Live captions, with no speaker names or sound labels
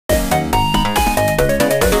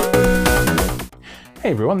Hey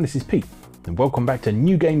everyone, this is Pete, and welcome back to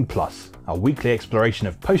New Game Plus, our weekly exploration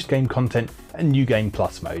of post-game content and New Game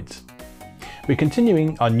Plus modes. We're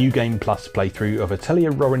continuing our New Game Plus playthrough of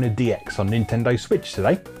Atelier Rorona DX on Nintendo Switch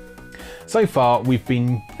today. So far, we've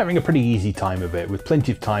been having a pretty easy time of it, with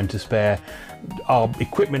plenty of time to spare. Our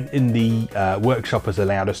equipment in the workshop has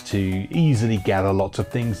allowed us to easily gather lots of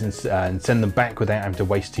things and send them back without having to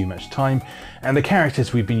waste too much time. And the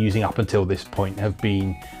characters we've been using up until this point have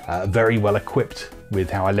been very well equipped with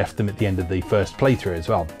how I left them at the end of the first playthrough as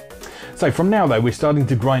well. So from now though, we're starting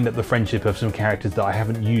to grind up the friendship of some characters that I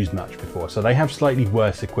haven't used much before, so they have slightly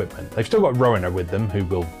worse equipment. They've still got Rorona with them, who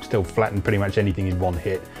will still flatten pretty much anything in one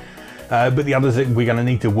hit. But the others, we're going to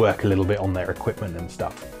need to work a little bit on their equipment and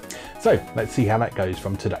stuff. So let's see how that goes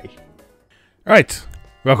from today. Right,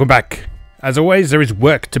 welcome back. As always, there is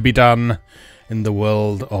work to be done in the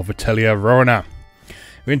world of Atelier Rorona.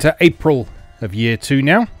 We're into April of year 2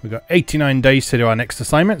 now. We've got 89 days to do our next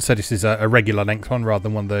assignment, so this is a regular length one rather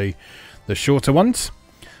than one of the shorter ones.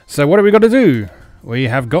 So what have we got to do? We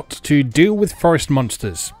have got to deal with forest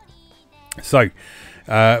monsters. So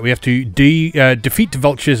we have to defeat the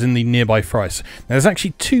vultures in the nearby forest. Now, there's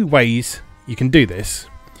actually 2 ways you can do this.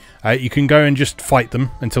 You can go and just fight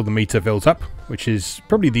them until the meter fills up, which is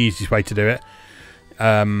probably the easiest way to do it.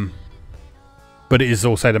 But it is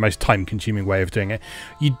also the most time-consuming way of doing it.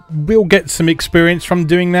 You will get some experience from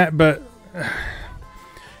doing that, but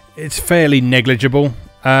it's fairly negligible.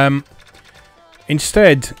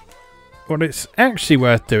 Instead, what it's actually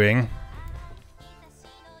worth doing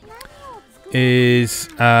is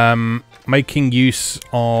making use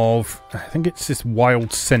of, I think it's this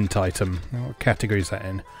wild scent item. What category is that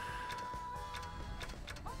in?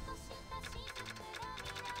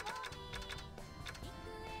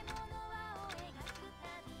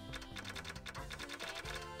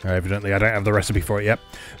 Evidently I don't have the recipe for it yet.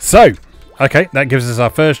 So, okay, that gives us our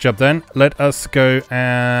first job then. Let us go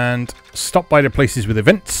and stop by the places with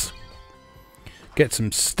events, get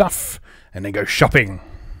some stuff, and then go shopping.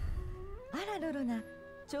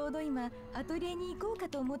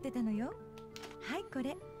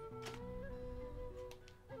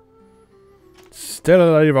 Still a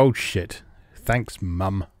load of old shit. Thanks,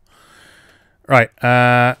 Mum. Right,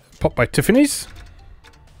 pop by Tiffany's.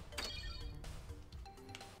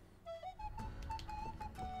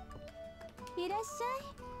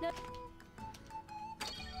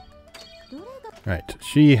 Right,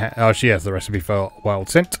 she has the recipe for wild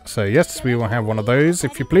scent, so yes, we will have one of those,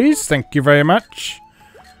 if you please. Thank you very much.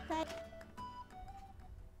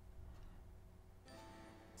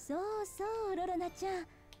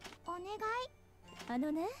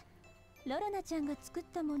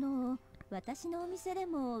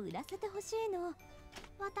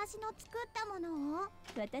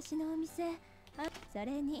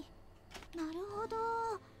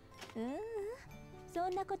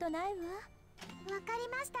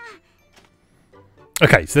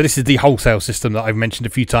 Okay, so this is the wholesale system that I've mentioned a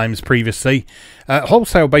few times previously.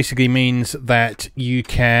 Wholesale basically means that you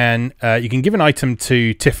can give an item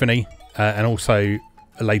to Tiffany, and also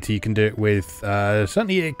later you can do it with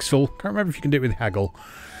certainly Ixel. Can't remember if you can do it with Haggle,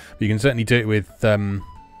 but you can certainly do it with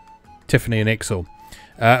Tiffany and Ixel.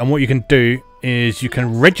 And what you can do is you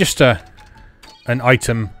can register an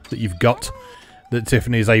item that you've got that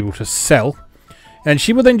Tiffany is able to sell, and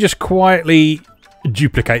she will then just quietly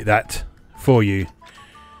duplicate that for you.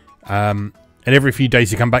 And every few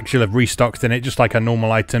days you come back, she'll have restocked in it, just like her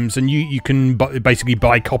normal items, and you can basically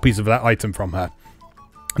buy copies of that item from her.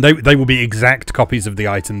 They will be exact copies of the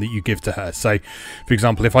item that you give to her. So, for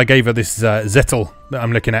example, if I gave her this Zettel that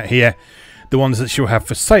I'm looking at here, the ones that she'll have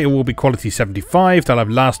for sale will be quality 75. They'll have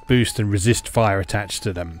last boost and resist fire attached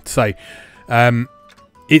to them. So,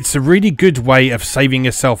 it's a really good way of saving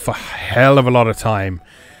yourself a hell of a lot of time.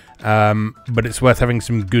 But it's worth having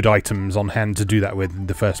some good items on hand to do that with in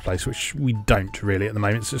the first place, which we don't really at the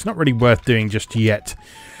moment, so it's not really worth doing just yet.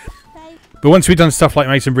 But once we've done stuff like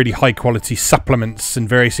make some really high quality supplements and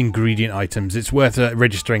various ingredient items, it's worth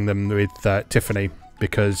registering them with Tiffany,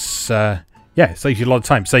 because yeah, it saves you a lot of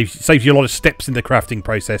time, saves you a lot of steps in the crafting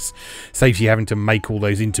process, saves you having to make all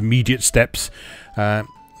those intermediate steps.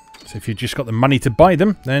 So if you've just got the money to buy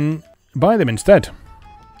them, then buy them instead.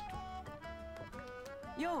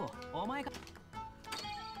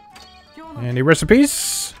 Any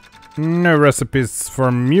recipes? No recipes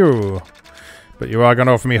from you. But you are going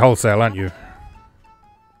to offer me wholesale, aren't you?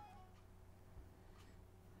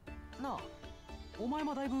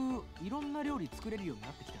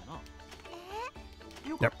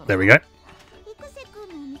 Yep, there we go.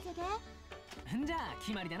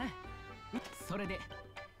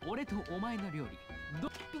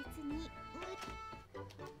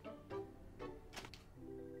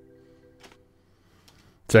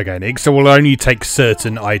 organic, so we'll only take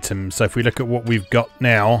certain items. So if we look at what we've got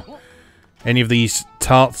now, any of these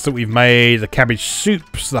tarts that we've made, the cabbage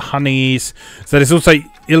soups, the honeys. So there's also,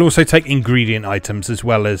 it'll also take ingredient items as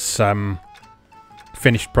well as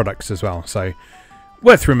finished products as well. So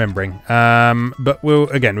worth remembering. But we'll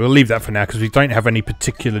leave that for now because we don't have any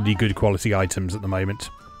particularly good quality items at the moment.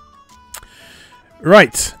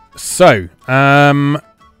 Right. So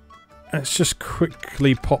let's just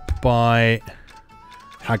quickly pop by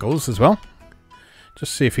Haggles as well.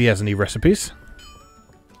 Just see if he has any recipes.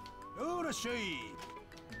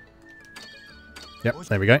 Yep,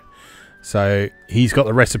 there we go. So he's got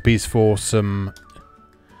the recipes for some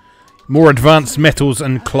more advanced metals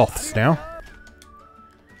and cloths now.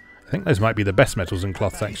 I think those might be the best metals and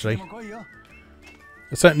cloths actually. They're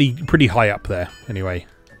certainly pretty high up there anyway.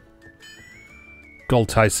 Gold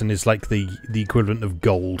Tyson is like the equivalent of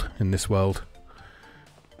gold in this world.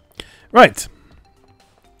 Right.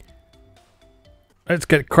 Let's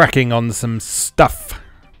get cracking on some stuff.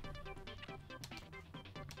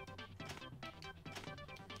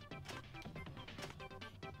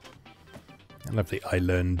 Lovely I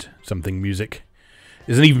learned something music.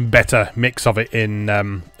 There's an even better mix of it in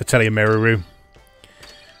Atelier Rorona.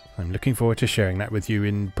 I'm looking forward to sharing that with you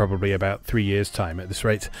in probably about 3 years' time at this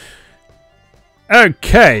rate.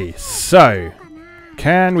 Okay, so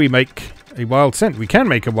can we make a wild scent? We can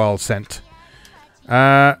make a wild scent.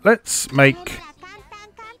 Let's make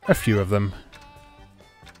a few of them.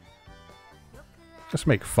 Let's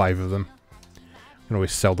make 5 of them. We can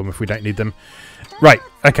always sell them if we don't need them. Right,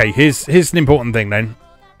 okay, here's an important thing then.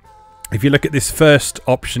 If you look at this first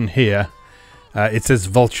option here, it says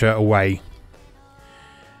vulture away.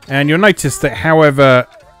 And you'll notice that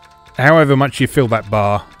however much you fill that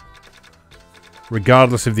bar,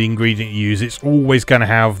 regardless of the ingredient you use, it's always going to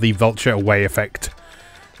have the vulture away effect.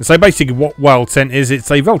 And so basically what wild scent is,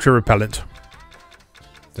 it's a vulture repellent.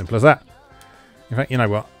 Simple as that. In fact, you know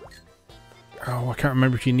what? Oh, I can't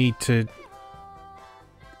remember if you need to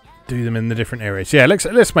do them in the different areas. Yeah,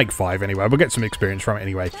 let's make 5 anyway. We'll get some experience from it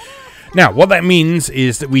anyway. Now, what that means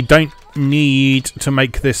is that we don't need to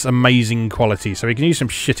make this amazing quality. So we can use some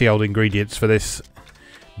shitty old ingredients for this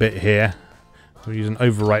bit here. We'll use an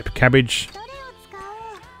overripe cabbage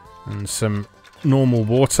and some normal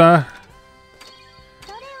water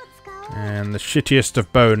and the shittiest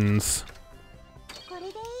of bones.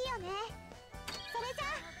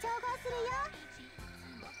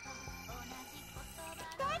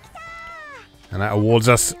 And that awards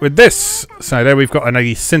us with this. So there we've got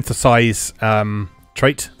a synthesize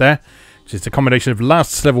trait there, which is the combination of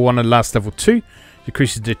last level 1 and last level 2.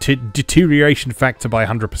 Decreases the deterioration factor by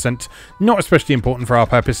 100%. Not especially important for our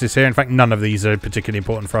purposes here. In fact, none of these are particularly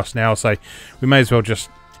important for us now. So we may as well just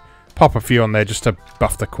pop a few on there just to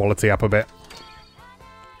buff the quality up a bit.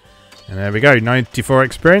 And there we go. 94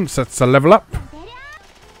 experience. That's a level up.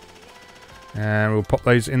 And we'll pop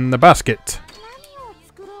those in the basket.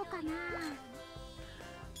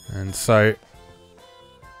 And so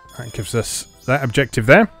that gives us that objective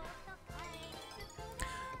there.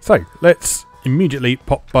 So let's immediately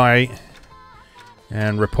pop by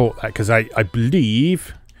and report that, because I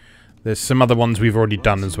believe there's some other ones we've already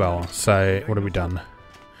done as well. So what have we done?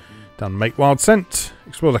 Done make wild scent,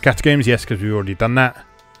 explore the catacombs, yes, because we've already done that.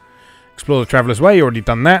 Explore the Traveller's Way, already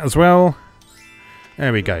done that as well.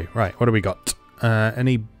 There we go. Right, what have we got?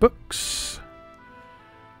 Any books?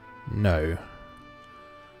 No.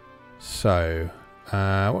 So,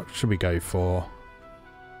 what should we go for?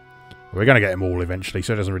 We're going to get them all eventually,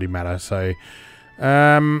 so it doesn't really matter. So,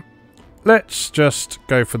 let's just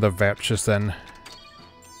go for the vouchers then.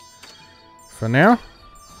 For now.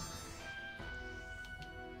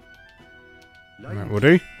 That will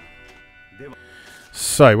do.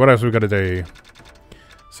 So, what else have we got to do?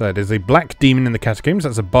 So, there's a black demon in the catacombs.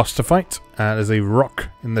 That's a boss to fight. There's a rock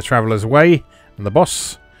in the Traveller's Way. And the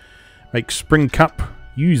boss. Make Spring Cup.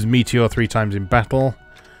 Use Meteor 3 times in battle.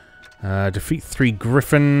 Defeat 3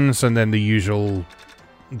 griffins. And then the usual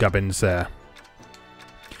gubbins there.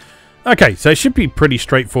 Okay, so it should be pretty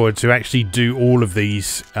straightforward to actually do all of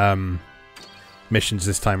these missions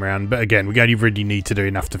this time around. But again, we only really need to do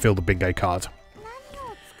enough to fill the bingo card.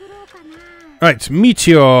 Right,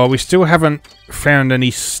 Meteor. We still haven't found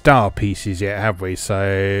any star pieces yet, have we?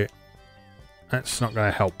 So that's not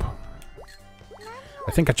going to help.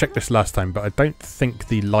 I think I checked this last time, but I don't think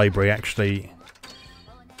the library actually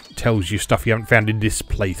tells you stuff you haven't found in this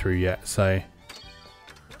playthrough yet, so...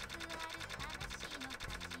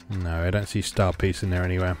 No, I don't see star piece in there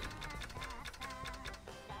anywhere.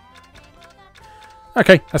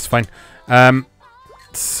 Okay, that's fine.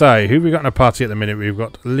 So, who we got in a party at the minute? We've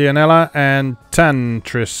got Leonella and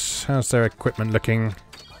Tantris. How's their equipment looking?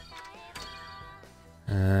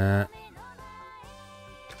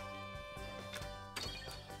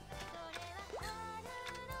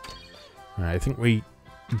 I think we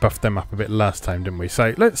buffed them up a bit last time, didn't we?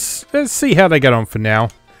 So let's see how they get on for now.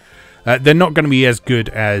 They're not going to be as good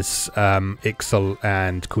as Ixel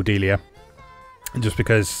and Cordelia, just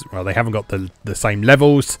because, well, they haven't got the same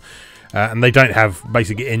levels, and they don't have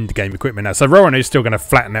basic end-game equipment now. So Rorona is still going to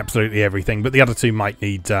flatten absolutely everything, but the other two might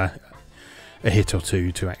need a hit or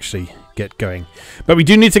two to actually get going. But we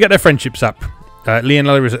do need to get their friendships up.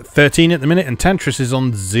 Leonella is at 13 at the minute, and Tantris is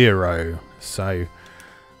on 0. So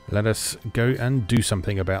let us go and do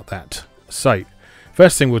something about that. So,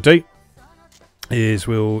 first thing we'll do is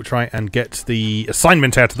we'll try and get the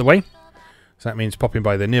assignment out of the way. So that means popping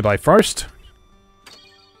by the nearby forest.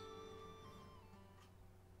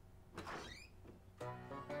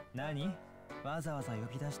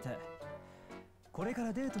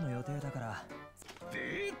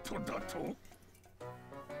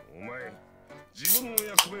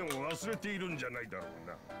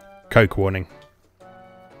 Coke warning.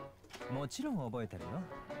 もちろん覚えてるよ。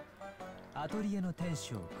アトリエの店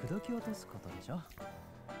主を口説き落とすことでしょ。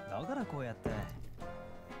だからこうやって。違う。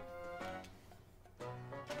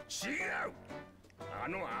あ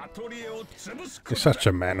のアトリエを潰すこと。You're such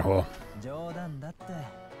a man-whore. 冗談だって。ただね。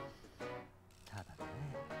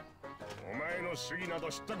お前の主義など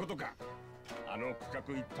知ったことか。あの区画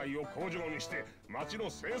一帯を工場にして町の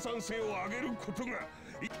生産性を上げることが。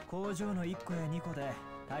工場の1個や2個で、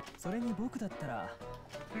それに僕だったら。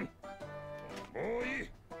もういい。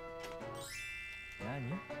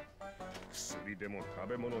何？薬でも食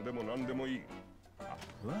べ物でも何でもいい。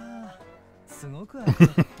うわあ、すごく悪っ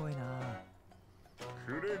ぽいな。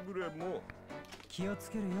くれぐれも気をつ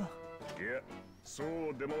けるよ。いや、そ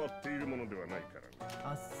う出回っているものではないか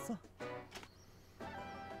ら。あっそ。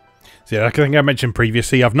So yeah, like I think I mentioned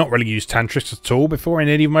previously, I've not really used Tantris at all before in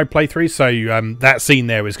any of my playthroughs, so that scene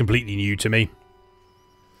there was completely new to me.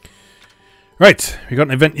 Right, we got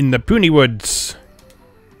an event in the Puni Woods.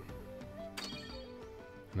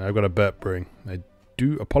 Now I've got a burp brewing. I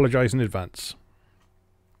do apologise in advance.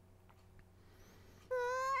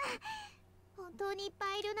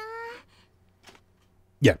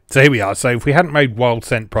 Yeah, so here we are. So if we hadn't made Wild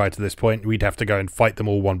Scent prior to this point, we'd have to go and fight them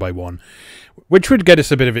all one by one, which would get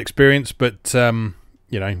us a bit of experience, but,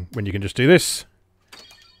 you know, when you can just do this.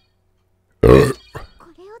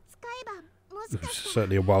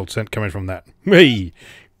 Certainly a wild scent coming from that. Hey!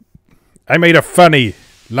 I made a funny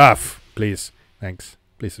laugh. Please. Thanks.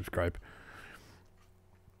 Please subscribe.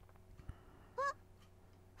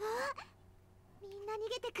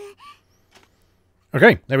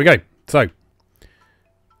 Okay, there we go. So,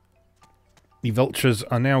 the vultures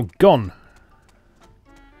are now gone.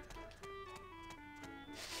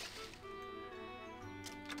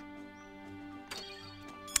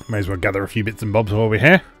 May as well gather a few bits and bobs while we're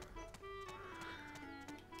here.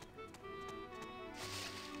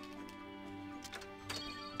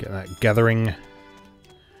 Get that gathering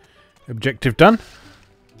objective done.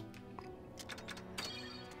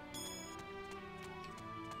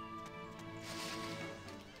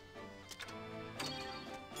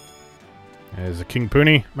 There's a King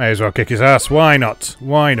Puni. May as well kick his ass. Why not?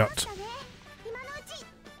 Why not?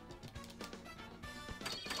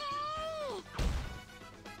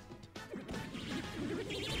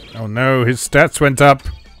 Oh no, his stats went up.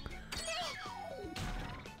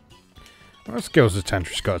 What skills has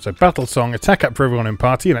Tantris got? So Battle Song, attack up for everyone in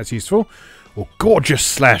party, that's useful. Or Gorgeous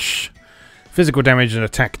Slash. Physical damage and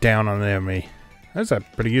attack down on an enemy. Those are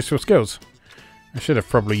pretty useful skills. I should have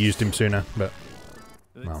probably used him sooner, but...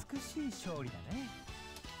 well.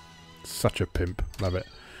 Such a pimp. Love it.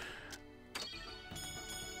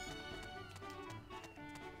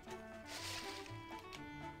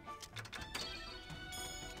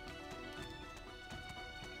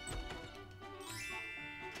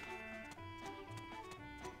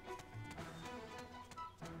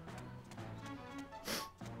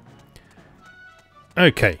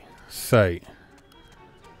 Okay, so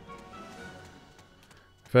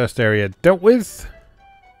first area dealt with.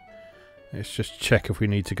 Let's just check if we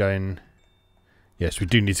need to go in. Yes, we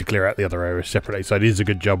do need to clear out the other areas separately, so it is a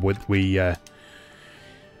good job with we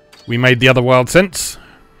made the other wild scents.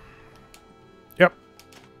 Yep.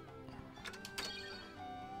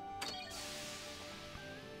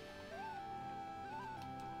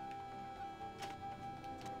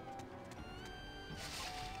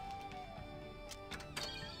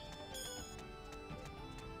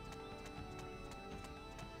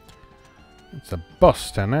 It's a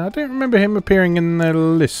boss down there. I don't remember him appearing in the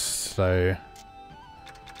list, though.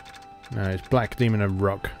 No, it's Black Demon of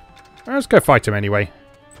Rock. Well, let's go fight him anyway.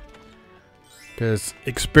 Because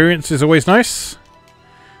experience is always nice.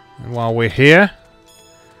 And while we're here,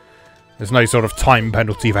 there's no sort of time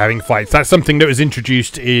penalty for having fights. That's something that was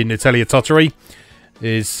introduced in Atelier Rorona,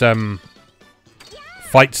 is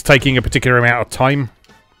fights taking a particular amount of time.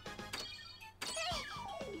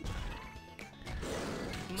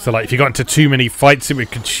 So like if you got into too many fights, it would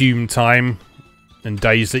consume time and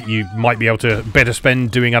days that you might be able to better spend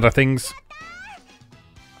doing other things.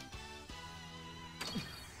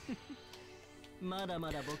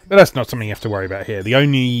 But that's not something you have to worry about here. The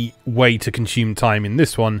only way to consume time in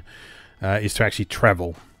this one is to actually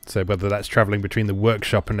travel. So whether that's travelling between the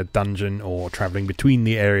workshop and a dungeon or travelling between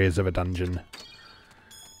the areas of a dungeon.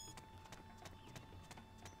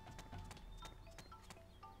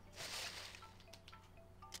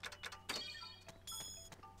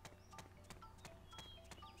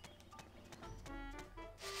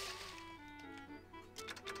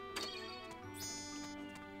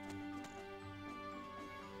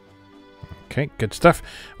 Okay, good stuff.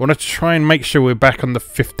 I want to try and make sure we're back on the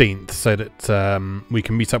 15th so that we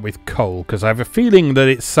can meet up with Cole, because I have a feeling that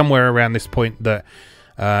it's somewhere around this point that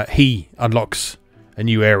he unlocks a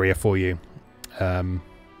new area for you. And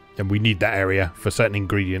we need that area for certain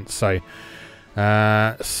ingredients. So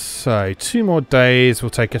 2 more days will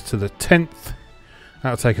take us to the 10th.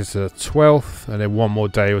 That'll take us to the 12th. And then 1 more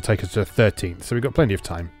day will take us to the 13th. So we've got plenty of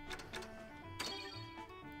time.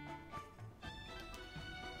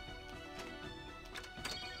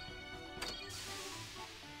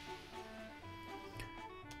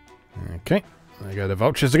 Okay, there go the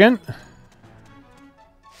vultures again.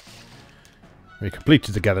 We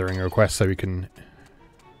completed the gathering request, so we can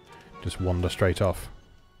just wander straight off.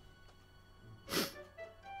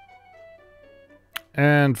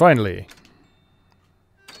 And finally,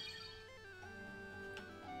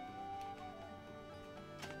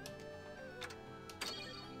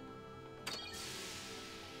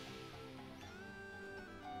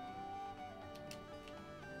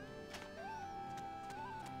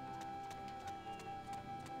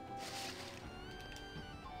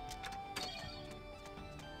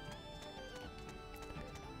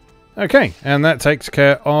 okay, and that takes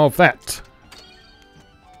care of that.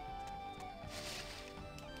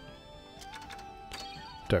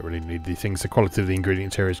 Don't really need these things. The quality of the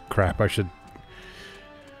ingredients here is crap. I should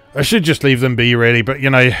just leave them be, really. But, you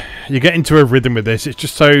know, you get into a rhythm with this. It's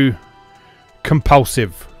just so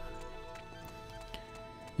compulsive.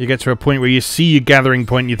 You get to a point where you see your gathering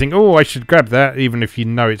point and you think, oh, I should grab that, even if you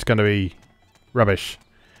know it's going to be rubbish.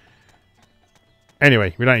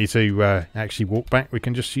 Anyway, we don't need to actually walk back. We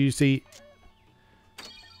can just use the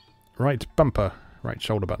right bumper, right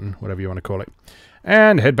shoulder button, whatever you want to call it,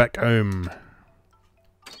 and head back home.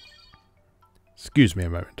 Excuse me a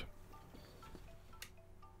moment.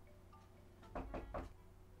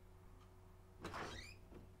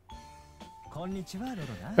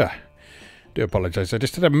 Do apologise. I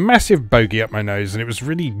just had a massive bogey up my nose and it was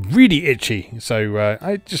really, really itchy. So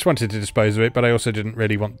I just wanted to dispose of it, but I also didn't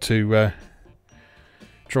really want to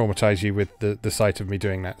traumatise you with the sight of me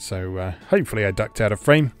doing that. So hopefully I ducked out of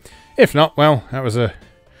frame. If not, well, that was a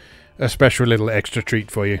special little extra treat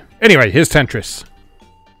for you. Anyway, here's Tantris.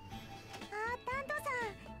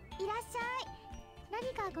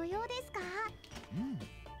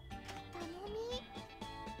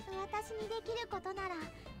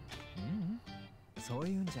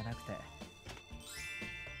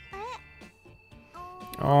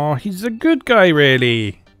 Oh, he's a good guy,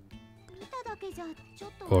 really.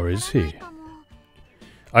 Or is he?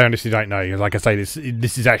 I honestly don't know. Like I say,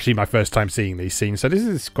 this is actually my first time seeing these scenes, so this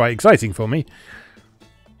is quite exciting for me.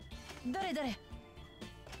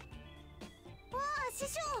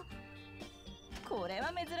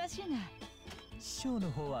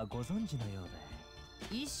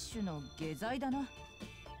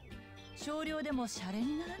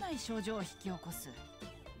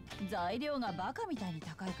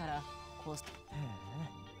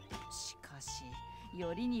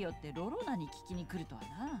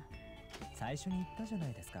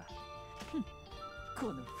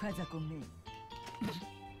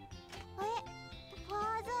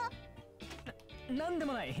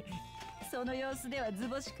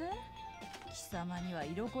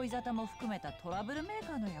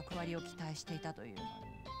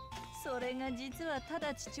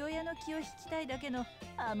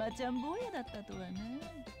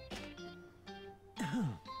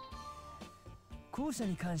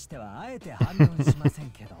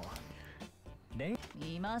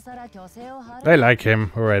 They like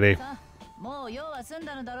him already. ん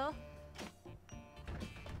だのだろ。は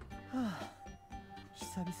あ、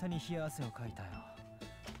久々に冷や汗をかいたよ。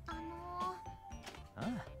ああ、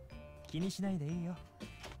気にしないでいいよ。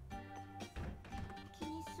気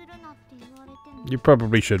にするなって言われても。 You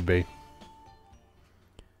probably should be.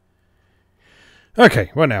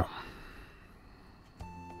 Okay, what now?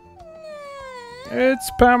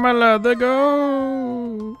 It's Pamela the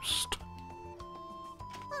Ghost.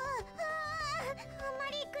 あ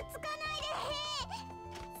まりくっつかないで。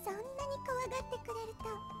そんなに怖がってくれると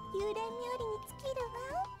幽霊冥利に尽きる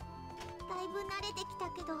わ。だいぶ慣れてきた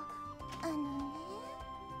けど、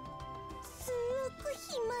すごく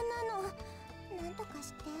暇なの。なんとか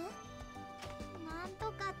して。なん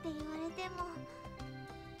とかって言われても、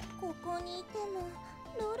ここにいても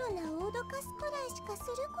ロロナを脅かすくらいしか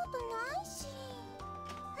することないし。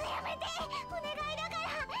やめて、お願いだから。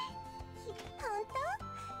本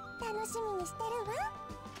当？楽しみにしてるわ。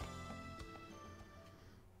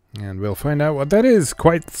 And we'll find out what that is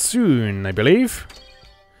quite soon, I believe.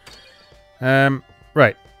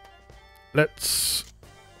 Right. Let's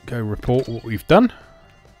go report what we've done.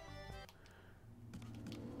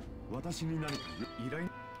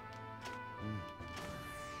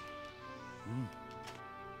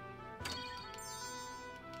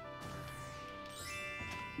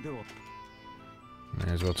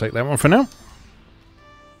 May as well take that one for now.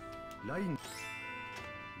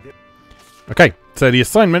 Okay, so the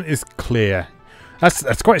assignment is clear.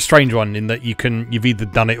 That's quite a strange one in that you've either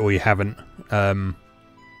done it or you haven't. But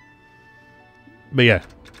yeah,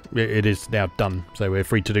 it is now done, so we're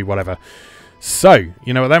free to do whatever. So,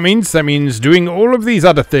 you know what that means? That means doing all of these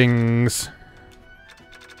other things.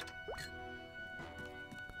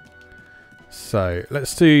 So,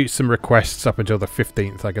 let's do some requests up until the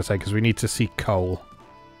 15th, like I say, because we need to see coal.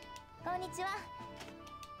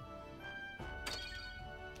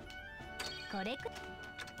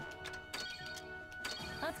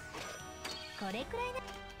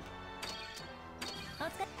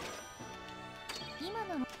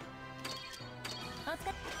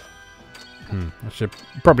 I should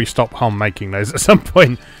probably stop home making those at some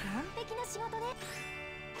point.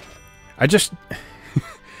 I just...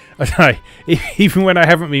 I don't know, even when I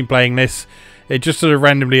haven't been playing this, it just sort of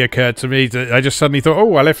randomly occurred to me that I just suddenly thought,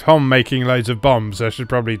 oh, I left home making loads of bombs. I should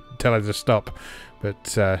probably tell her to stop.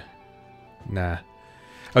 But, nah.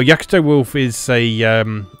 Oh, Yakuto Wolf is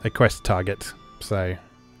a quest target, so...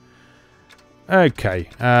 Okay,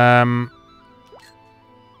 well,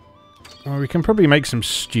 we can probably make some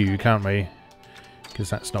stew, can't we?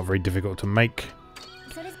 Because that's not very difficult to make.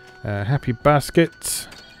 Happy basket.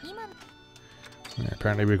 Yeah,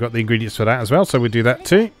 apparently we've got the ingredients for that as well, so we'll do that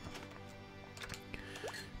too.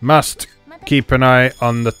 Must keep an eye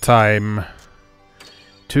on the time.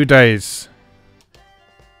 2 days.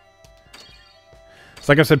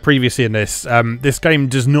 So like I said previously in this, this game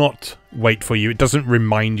does not wait for you. It doesn't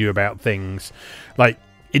remind you about things. Like,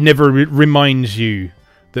 it never reminds you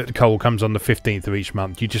that the coal comes on the 15th of each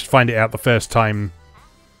month. You just find it out the first time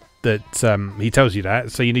that he tells you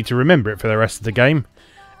that, so you need to remember it for the rest of the game.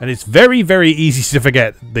 And it's very, very easy to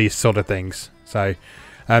forget these sort of things. So,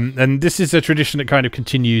 and this is a tradition that kind of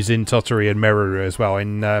continues in Tottori and Meruru as well.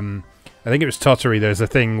 In, I think it was Tottori, there's a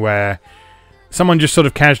thing where someone just sort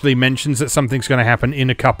of casually mentions that something's going to happen in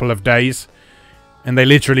a couple of days. And they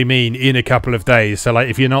literally mean in a couple of days. So, like,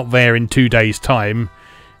 if you're not there in 2 days' time,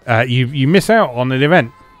 you miss out on an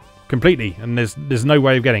event completely. And there's no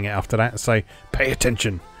way of getting it after that. So, pay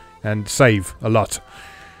attention and save a lot.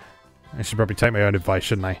 I should probably take my own advice,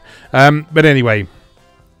 shouldn't I? But anyway,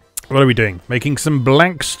 what are we doing? Making some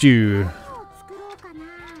blank stew.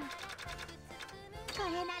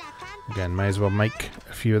 Again, may as well make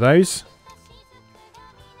a few of those.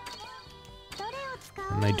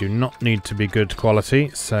 And they do not need to be good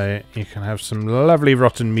quality, so you can have some lovely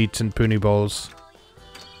rotten meat and puni balls.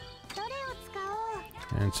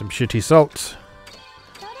 And some shitty salt.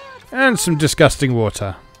 And some disgusting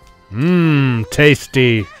water. Mmm,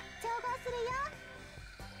 tasty.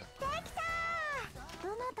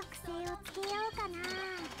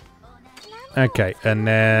 Okay, and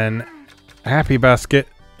then a happy basket.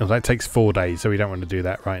 Oh, that takes 4 days, so we don't want to do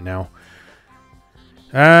that right now.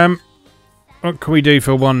 What can we do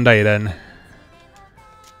for 1 day then?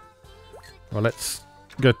 Well, let's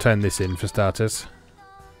go turn this in for starters.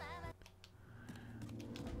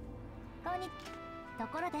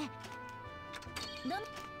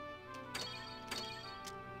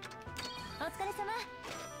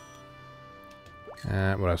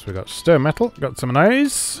 What else we got? Stir metal. Got some of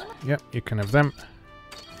those. Yep, you can have them.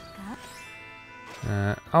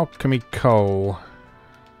 Alchemy coal.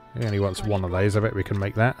 He only wants one of those. I bet we can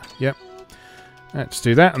make that. Yep. Let's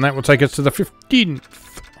do that, and that will take us to the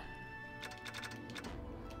 15th.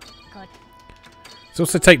 Let's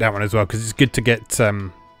also take that one as well, because it's good to get,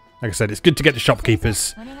 like I said, it's good to get the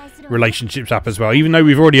shopkeepers' relationships up as well. Even though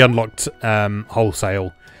we've already unlocked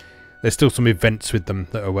wholesale, there's still some events with them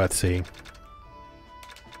that are worth seeing.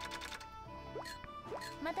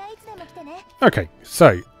 Okay,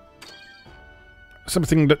 so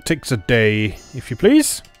something that takes a day, if you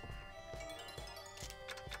please.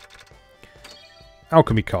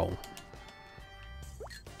 Alchemy coal.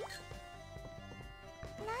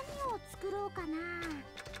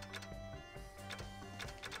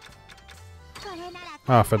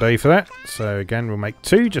 Half a day for that. So again, we'll make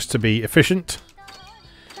 2 just to be efficient.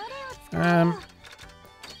 May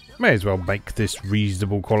as well make this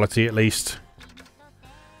reasonable quality at least.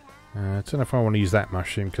 I don't know if I want to use that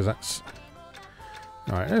mushroom because that's...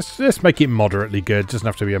 Alright, let's make it moderately good. Doesn't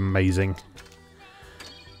have to be amazing.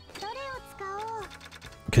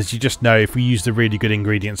 Because you just know if we use the really good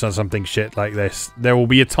ingredients on something shit like this, there will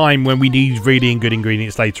be a time when we need really good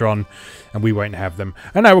ingredients later on and we won't have them.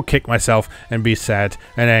 And I will kick myself and be sad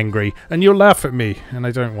and angry and you'll laugh at me and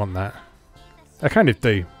I don't want that. I kind of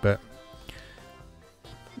do, but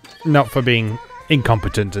not for being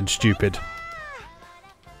incompetent and stupid.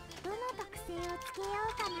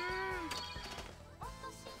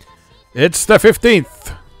 It's the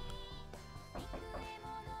 15th!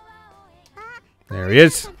 There he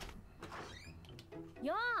is.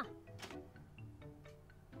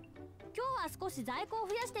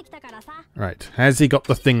 Right, has he got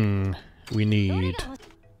the thing we need?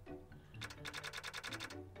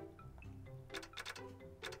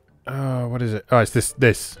 Oh, what is it? Oh, it's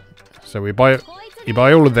this. So we buy it. You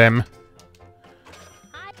buy all of them.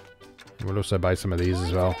 We'll also buy some of these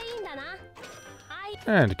as well.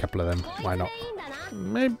 And a couple of them. Why not?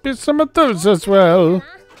 Maybe some of those as well.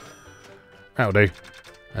 That'll do.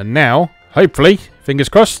 And now, hopefully, fingers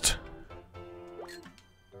crossed.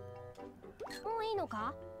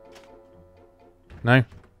 No?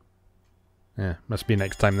 Yeah, must be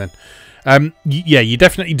next time then. Yeah, you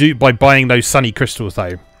definitely do by buying those sunny crystals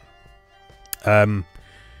though. And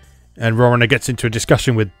Rorona gets into a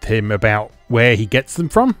discussion with him about where he gets them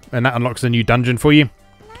from, and that unlocks a new dungeon for you.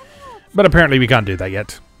 But apparently we can't do that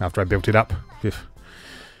yet, after I built it up.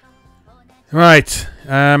 Right,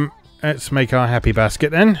 let's make our happy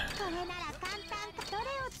basket then.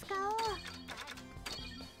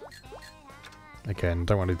 Again,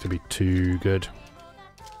 don't want it to be too good.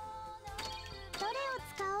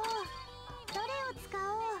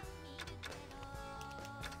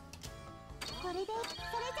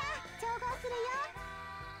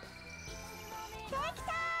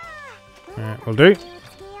 Will do.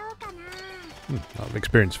 A lot of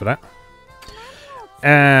experience for that.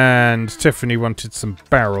 And Tiffany wanted some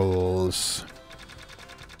barrels.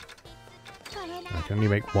 I can only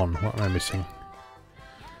make 1. What am I missing?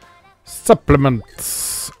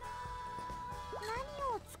 Supplements.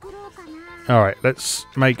 Alright, let's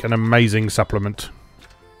make an amazing supplement.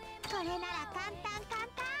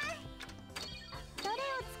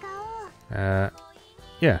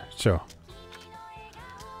 Yeah, sure.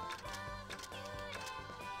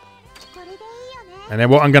 And then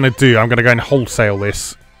what I'm going to do, I'm going to go and wholesale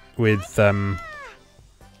this with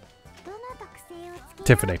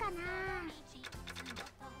Tiffany.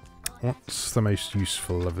 What's the most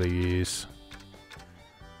useful of these?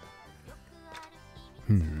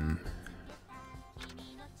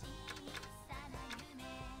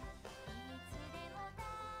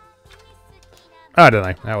 I don't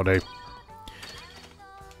know. That'll do.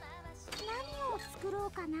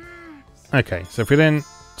 Okay, so if we then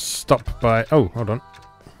stop by... Oh, hold on.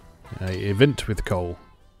 Event with coal.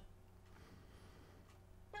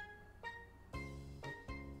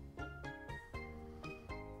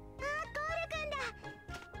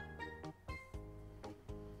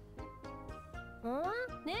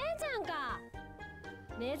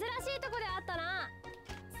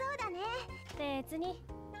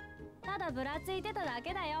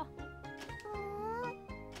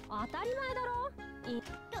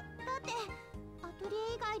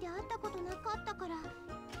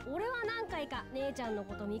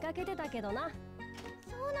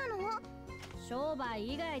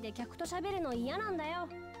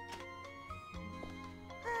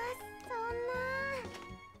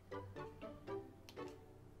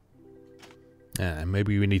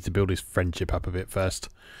 Maybe we need to build his friendship up a bit first.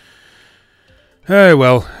 Oh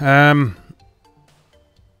well.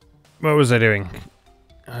 What was I doing?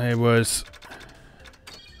 I was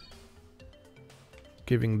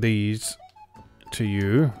giving these to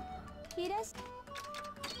you.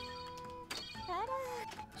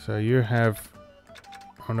 So you have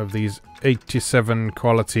one of these 87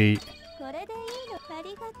 quality. これでいいのあ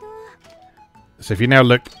りがとう So if you now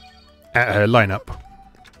look at her lineup,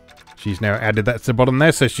 she's now added that to the bottom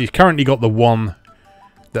there. So she's currently got the one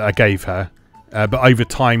that I gave her. But over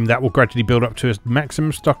time, that will gradually build up to a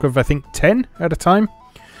maximum stock of, I think, 10 at a time.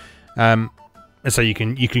 And so you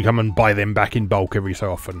can come and buy them back in bulk every so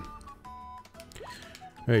often,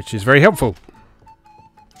 which is very helpful.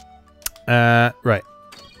 Right.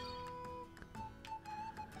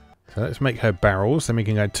 So let's make her barrels, then we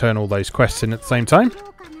can go turn all those quests in at the same time.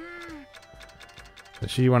 So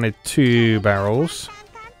she wanted 2 barrels.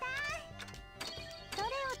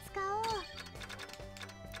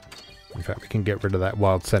 In fact, we can get rid of that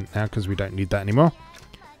wild scent now because we don't need that anymore.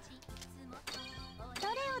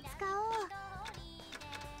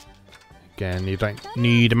 Again, you don't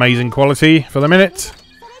need amazing quality for the minute.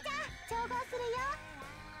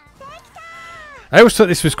 I always thought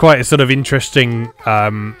this was quite a sort of interesting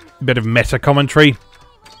bit of meta commentary.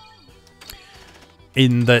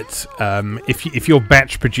 In that, if you're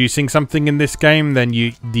batch producing something in this game, then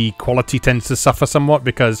the quality tends to suffer somewhat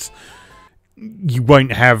because you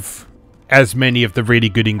won't have as many of the really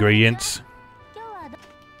good ingredients.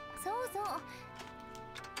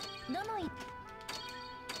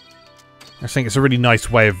 I think it's a really nice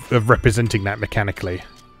way of representing that mechanically.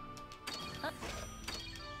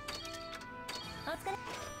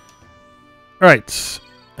 Right,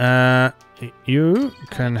 you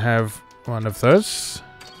can have one of those.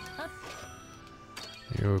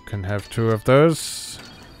 You can have 2 of those.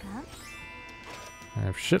 I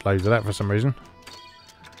have shitloads of that for some reason.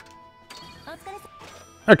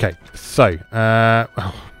 Okay, so,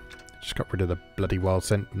 oh, just got rid of the bloody wild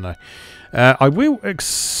scent, didn't I? I will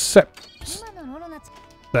accept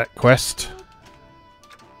that quest.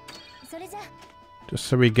 Just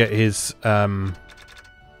so we get his,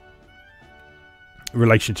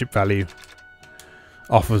 relationship value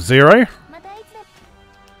off of 0.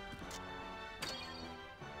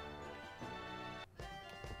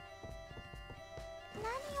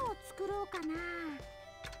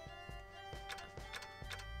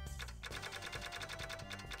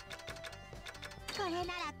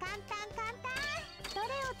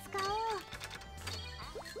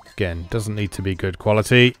 Again, doesn't need to be good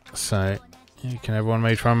quality, so you can have one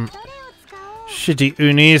made from shitty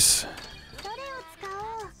unis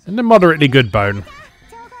and a moderately good bone.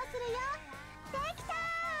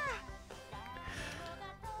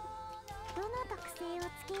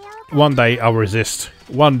 One day I'll resist.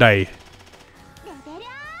 One day.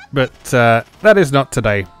 But that is not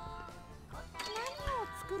today.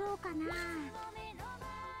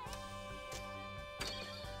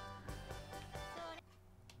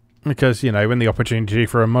 Because, you know, when the opportunity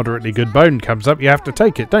for a moderately good bone comes up, you have to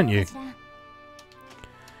take it, don't you?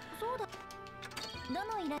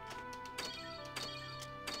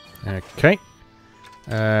 Okay.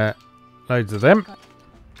 Loads of them.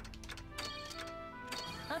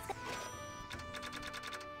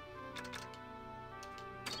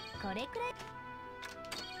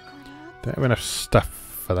 Don't have enough stuff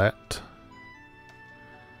for that.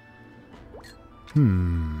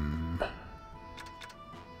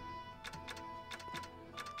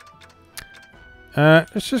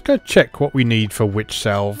 Let's just go check what we need for witch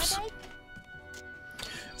salves.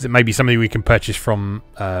 Is it maybe something we can purchase from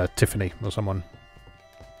Tiffany or someone?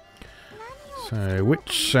 So,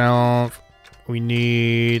 witch salve. We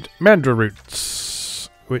need mandra roots,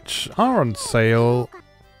 which are on sale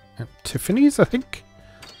at Tiffany's, I think.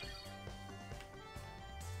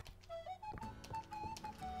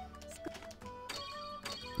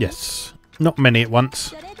 Yes, not many at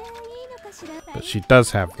once, but she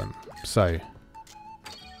does have them. So,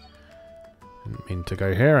 didn't mean to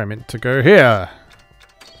go here, I meant to go here.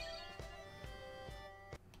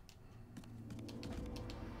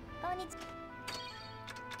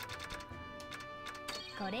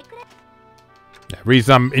 The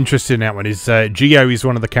reason I'm interested in that one is Geo is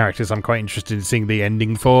one of the characters I'm quite interested in seeing the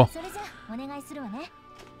ending for.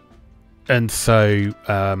 And so,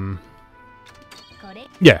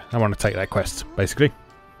 yeah, I want to take that quest, basically.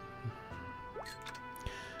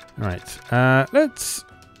 Right, let's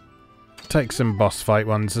take some boss fight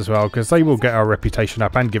ones as well, because they will get our reputation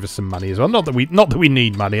up and give us some money as well. Not that we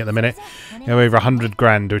need money at the minute. You know, over 100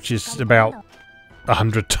 grand, which is about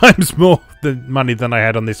 100 times more money than I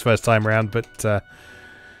had on this first time around, but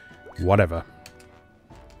whatever.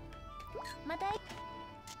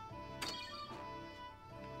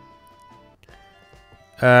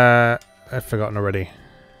 I've forgotten already.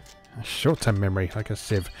 Short-term memory, like a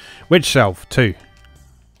sieve. Witch salve, 2.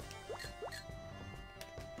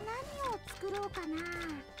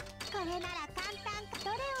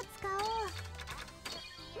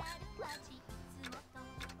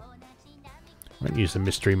 won't use the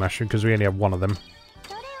mystery mushroom because we only have one of them.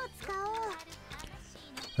 どれを使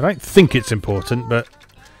おう。 I don't think it's important, but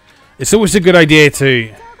it's always a good idea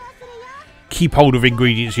to keep hold of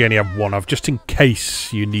ingredients you only have one of, just in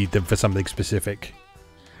case you need them for something specific.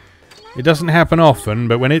 It doesn't happen often,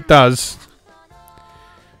 but when it does,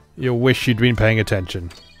 you'll wish you'd been paying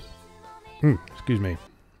attention. Excuse me.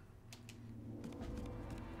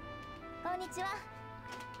 こんにちは。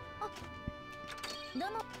あ、ど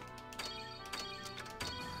うも。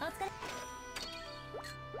お疲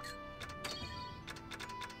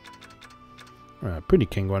れ。 Pretty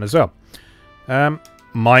king one as well.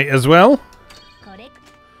 Might as well. これ。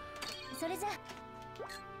それじゃ。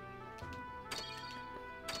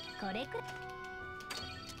これくらい。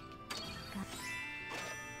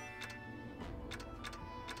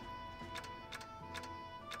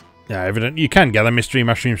 Yeah, evident. You can gather mystery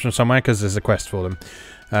mushrooms from somewhere because there's a quest for them.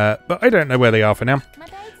 But I don't know where they are for now. ま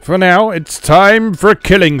たいつ。 For now, it's time for a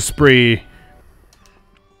killing spree.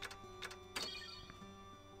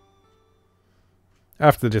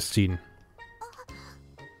 After this scene.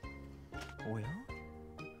 おや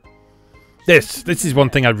This is one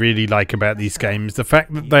thing I really like about these games. The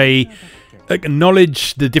fact that they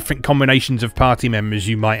acknowledge the different combinations of party members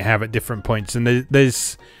you might have at different points. And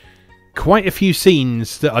there's quite a few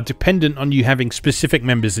scenes that are dependent on you having specific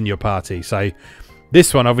members in your party. So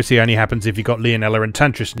this one obviously only happens if you've got Leonella and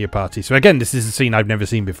Tantris in your party. So again, this is a scene I've never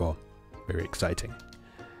seen before. Very exciting.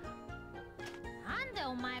 なんで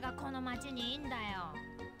お前がこの町にいんだよ。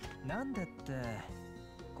なんでって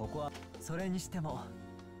ここはそれにしても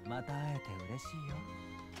また会えて嬉しいよ。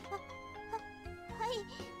はい。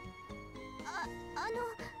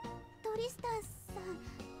トリスタンさん、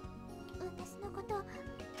私のこと。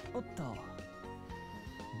おっと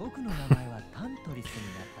僕の名前はタントリスに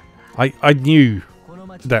なったんだ。 I knew この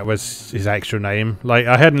町 that was his actual name. Like,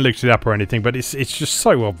 I hadn't looked it up or anything, but it's just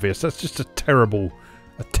so obvious. That's just a terrible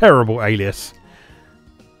alias.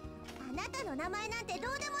 あなたの名前なんてど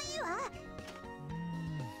うでもいいわ。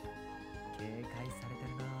警戒されて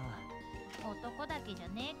るな。男だけじゃ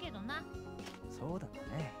ねえけどな。そうだった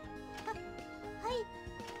ね。はい。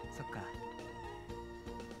そっか。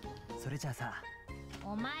それじゃあさ。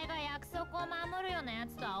お前が約束を守るようなや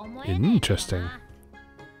つとは思えないけどな。 Interesting.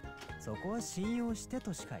 そこは信用して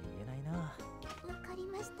としか言えないな。わかり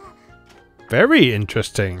ました。 Very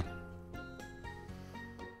interesting.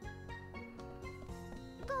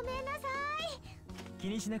 ごめんなさい。気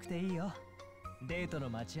にしなくていいよ。デートの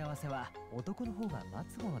待ち合わせは男の方が待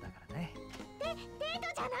つものだからね。デート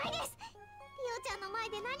じゃないです。リオちゃんの前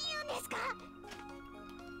で何言うんですか。あ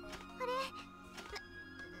れ、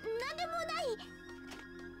なんでもない。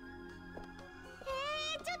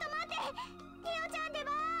ちょっと待って。リオちゃんでも。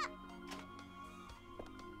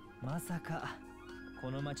まさか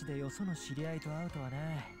この町でよその知り合いと会うとは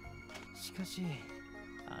ね。しかし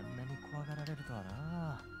あんなに怖がられるとは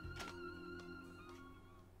な。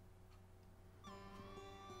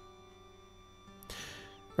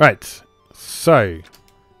 Right. So,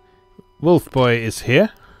 Wolf Boy is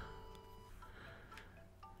here.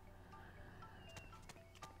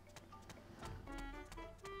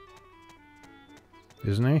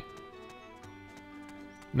 Isn't he?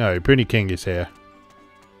 No, Bruni King is here.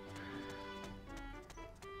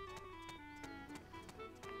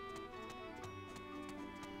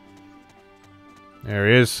 There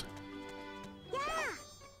he is.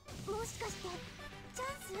 もしかしてチャン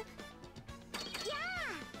ス。や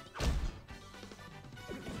あ。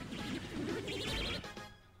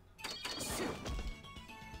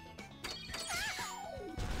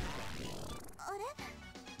あれ、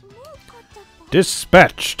もう勝っちゃった。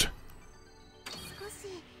 Dispatched. 少し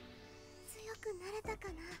強くなれたか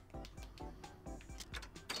な。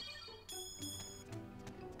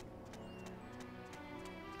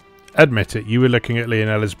 Admit it, you were looking at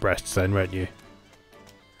Leonella's breasts then, weren't you?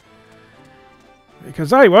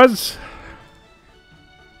 Because I was.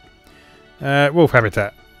 Wolf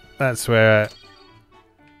habitat. That's where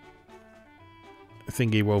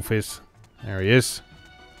Thingy Wolf is. There he is.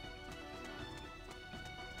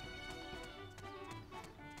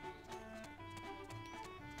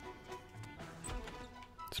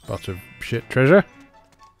 Spot of shit treasure.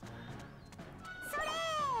 それ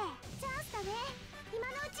チャンスだね。今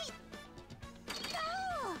のうち。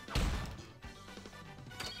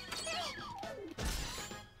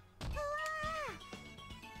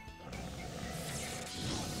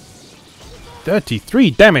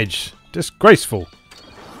$33 damage. Disgraceful.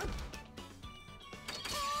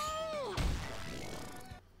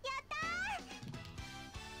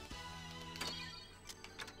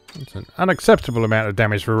 It's an unacceptable amount of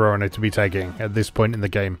damage for Rorona to be taking at this point in the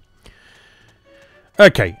game.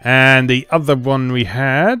 Okay, and the other one we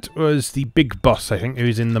had was the big boss, I think,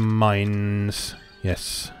 who's in the mines.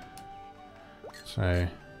 Yes. So,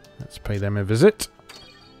 let's pay them a visit.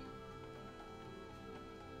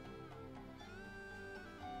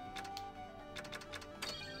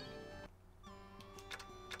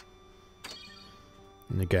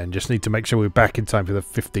 And again, just need to make sure we're back in time for the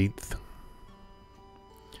 15th.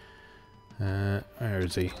 Where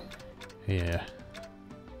is he? Here.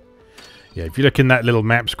 Yeah, if you look in that little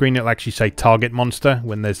map screen, it'll actually say target monster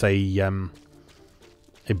when there's a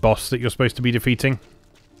boss that you're supposed to be defeating.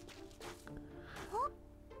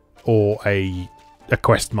 Or a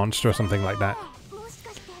quest monster or something like that.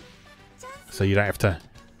 So you don't have to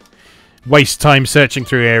waste time searching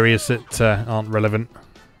through areas that aren't relevant.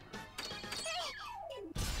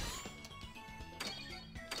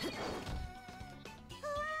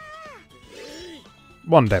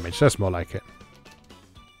 One damage, that's more like it.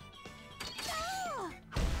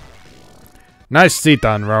 Nicely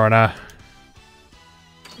done, Rorona.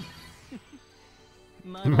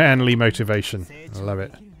 Manly motivation. I love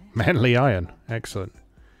it. Manly iron. Excellent.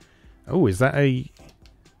 Oh, is that a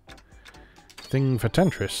thing for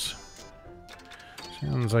Tantris?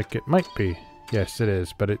 Sounds like it might be. Yes, it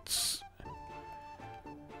is, but it's...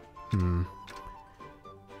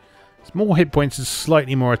 It's more hit points and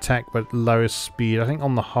slightly more attack, but lower speed. I think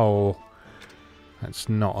on the whole, that's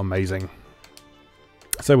not amazing.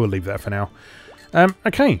 So we'll leave that for now.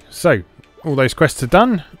 Okay, so all those quests are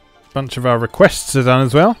done. A bunch of our requests are done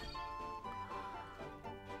as well.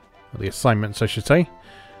 Or the assignments, I should say.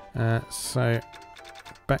 So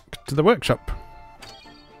back to the workshop.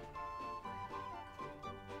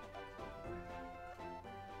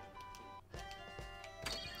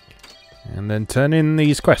 And then turn in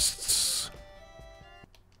these quests.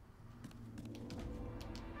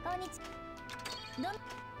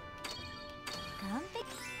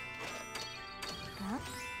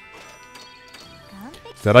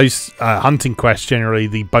 So those hunting quests, generally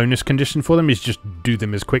the bonus condition for them is just do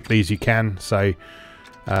them as quickly as you can. So,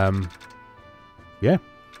 yeah,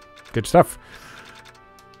 good stuff.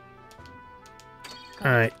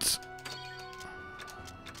 Alright.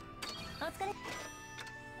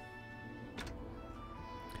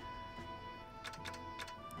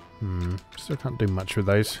 Still can't do much with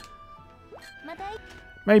those.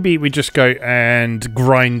 Maybe we just go and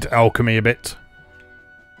grind alchemy a bit.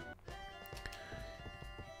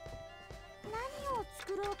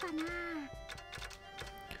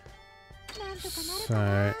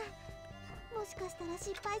 So,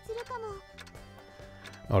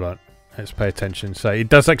 hold on, let's pay attention. So it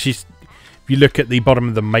does actually, if you look at the bottom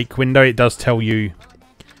of the make window, it does tell you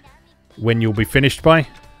when you'll be finished by.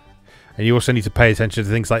 And you also need to pay attention to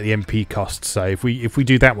things like the MP costs. So if we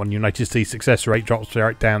do that one, you'll notice the success rate drops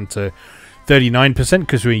right down to 39%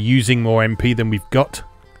 because we're using more MP than we've got.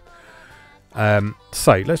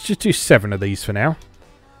 So let's just do 7 of these for now.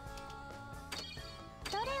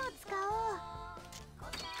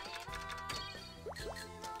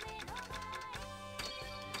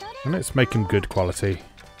 And let's make them good quality,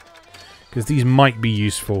 because these might be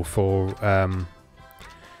useful for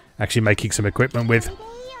actually making some equipment with.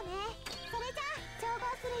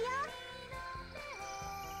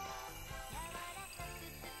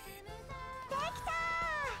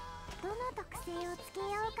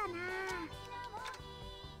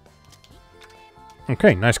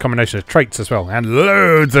 Okay, nice combination of traits as well, and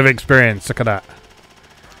loads of experience. Look at that.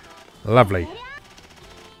 Lovely.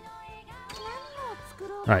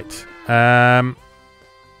 Right. We're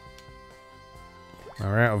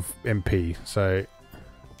out of MP, so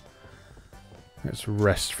let's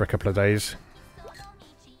rest for a couple of days.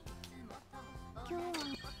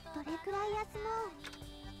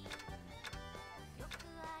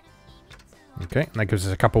 Okay, and that gives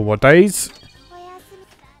us a couple more days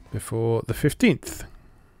before the 15th.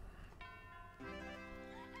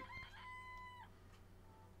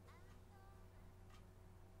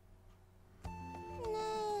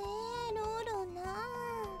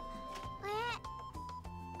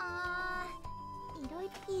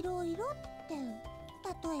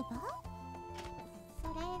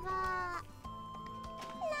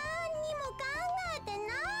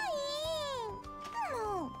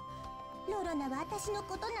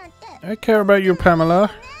 I care about you,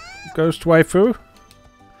 Pamela. Ghost waifu.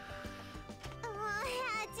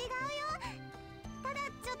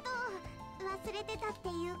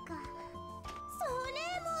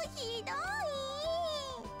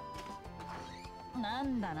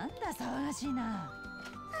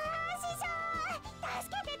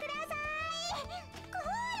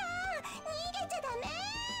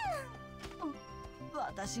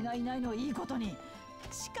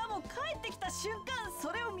 しかも帰ってきた瞬間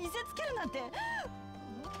それを見せつけるなんて。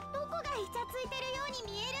どこがイチャついてるよう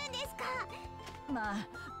に見えるんですか。まあ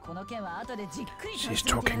この件は後でじっくり She's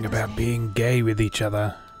talking about being gay with each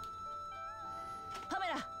other. パメ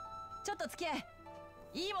ラ、ちょっと付き合え。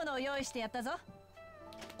いいものを用意してやったぞ。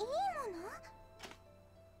いいも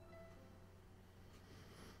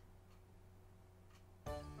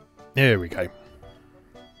の？ Here we go.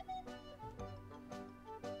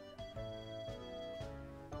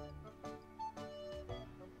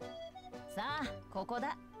 さあここ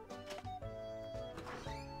だ。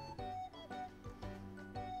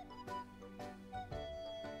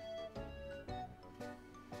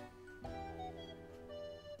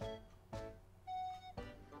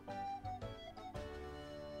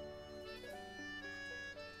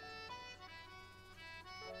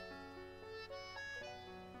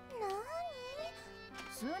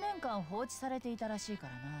数年間放置されていたらしいか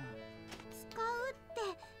らな。使うって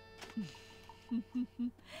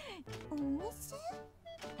お店？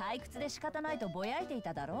退屈で仕方ないとぼやいてい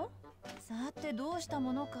ただろ。さてどうした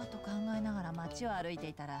ものかと考えながら街を歩いて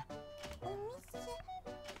いたら。お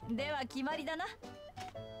店では決まりだな。ちょ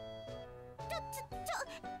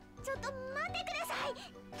っと待ってください。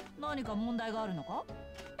何か問題があるのか？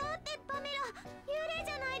だってパメラ幽霊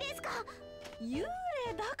じゃないですか。幽霊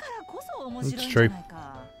だからこそ面白いんじゃない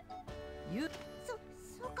か。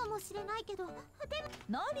そうかもしれないけど、でも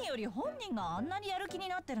何より本人があんなにやる気に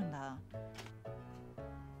なってるんだ。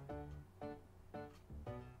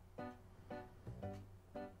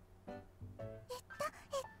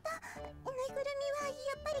ぬいぐるみはや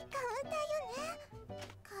っぱりカウンターよね。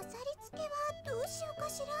飾り付けはどうしようか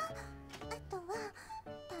しら。あとは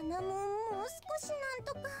棚ももう少しなん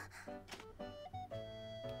とか。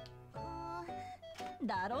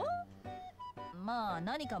だろ？まあ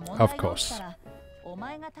何か問題が起きたらお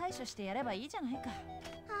前が対処してやればいいじゃないか。ああ、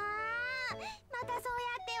またそう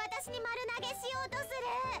やって私に丸投げしようとする。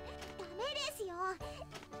ダメですよ。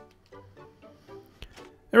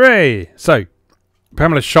 Hooray! So,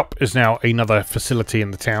 Pamela's shop is now another facility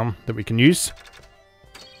in the town that we can use.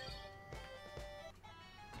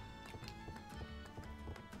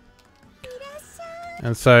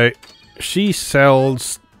 And so, she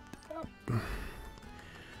sells,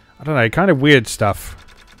 I don't know, kind of weird stuff.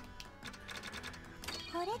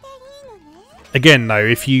 これでいいのね。 Again, though,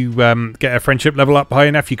 if you get her friendship level up high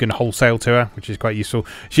enough, you can wholesale to her, which is quite useful.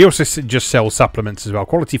 She also just sells supplements as well.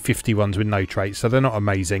 Quality 50 ones with no traits, so they're not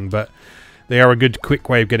amazing, but they are a good, quick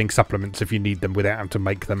way of getting supplements if you need them without having to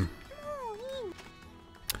make them.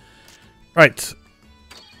 Right.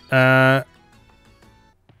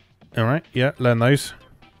 Alright, yeah, learn those.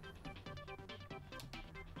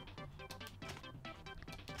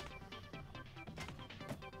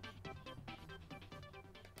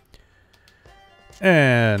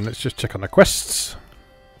 And let's just check on the quests.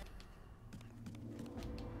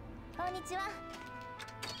 こんにちは。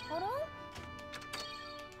あら？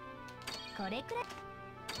これくらい。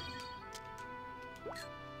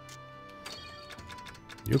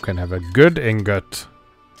 You can have a good ingot.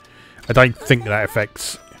 I don't think that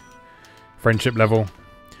affects friendship level.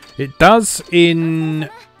 It does in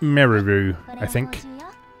Meru, I think.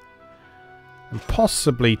 And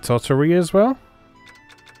possibly Tottori as well.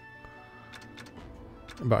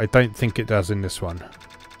 But I don't think it does in this one.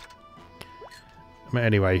 But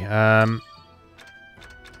anyway, not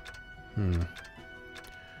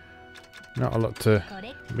a lot to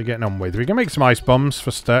be getting on with. We can make some ice bombs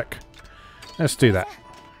for Sturk. Let's do that.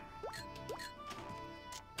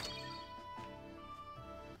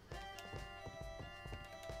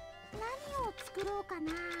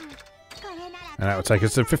 And that will take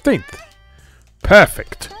us to the 15th.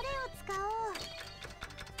 Perfect.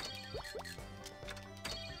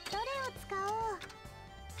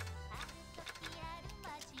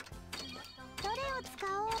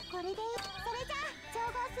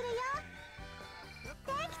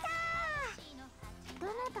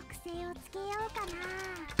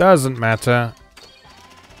 Doesn't matter.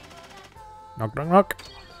 Knock, knock, knock.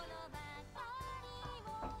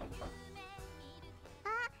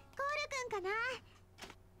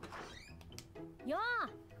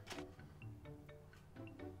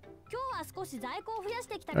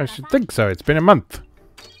 I should think so. It's been a month.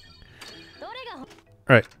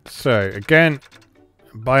 Right, so again,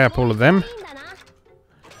 buy up all of them.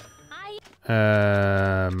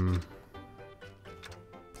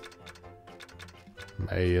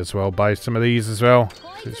 May as well buy some of these as well,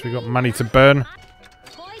 since we got money to burn.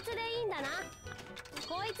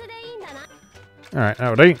 Alright,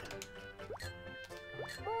 that'll do.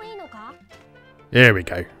 Here we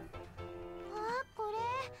go.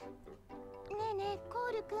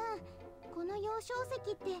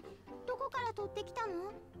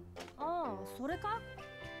 それか？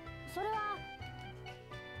それは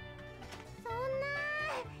そんな、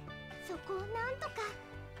そこをなんとか。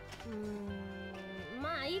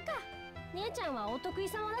まあいいか。姉ちゃんはお得意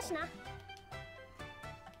様だしな。やっ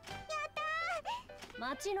たー。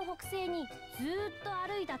町の北西にずーっと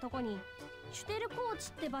歩いたとこにシュテルコー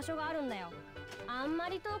チって場所があるんだよ。あんま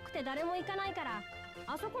り遠くて誰も行かないから、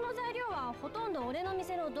あそこの材料はほとんど俺の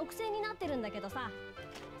店の独占になってるんだけどさ。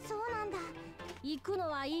そうなんだ。行く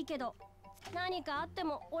のはいいけど、何かあって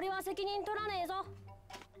も俺は責任取らねえぞ。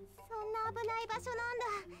そんな危ない場所なん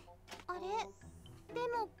だ。あれで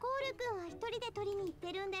もコール君は一人で取りに行っ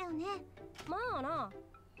てるんだよね。まあな、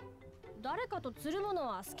誰かとつるむの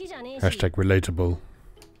は好きじゃねえし。Hashtag relatable.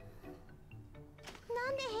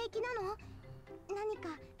 なんで平気なの？何か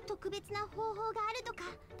特別な方法があるとか。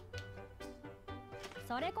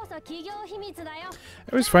それこそ企業秘密だよ。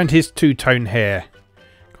I always find his two-tone hair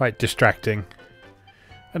quite distracting.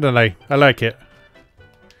 I don't know. I like it.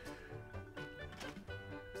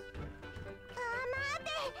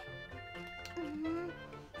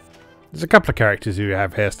 There's a couple of characters who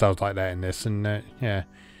have hairstyles like that in this, and yeah,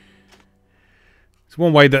 it's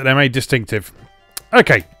one way that they're made distinctive.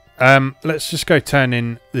 Okay, let's just go turn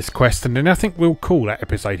in this quest, and then I think we'll call that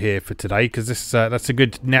episode here for today, because this that's a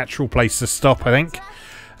good natural place to stop, I think.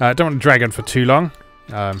 Don't want to drag on for too long.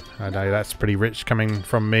 I know that's pretty rich coming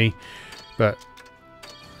from me, but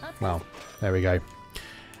well, there we go.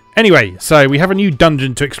 Anyway, so we have a new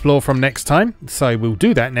dungeon to explore from next time, so we'll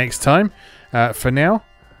do that next time. For now,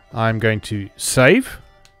 I'm going to save,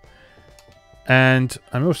 and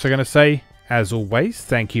I'm also going to say, as always,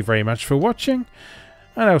 thank you very much for watching,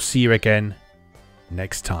 and I'll see you again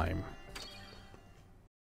next time.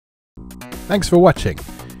 Thanks for watching.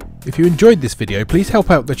 If you enjoyed this video, please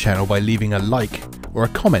help out the channel by leaving a like or a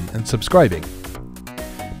comment and subscribing.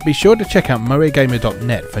 Be sure to check out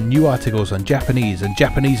moegamer.net for new articles on Japanese and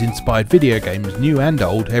Japanese-inspired video games, new and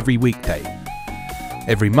old, every weekday.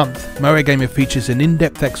 Every month, Moe Gamer features an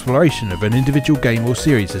in-depth exploration of an individual game or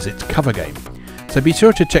series as its cover game, so be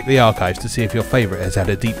sure to check the archives to see if your favourite has had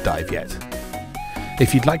a deep dive yet.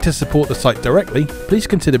 If you'd like to support the site directly, please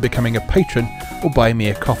consider becoming a patron or buying me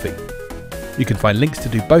a coffee. You can find links to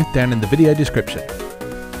do both down in the video description.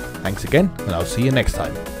 Thanks again, and I'll see you next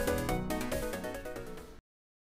time.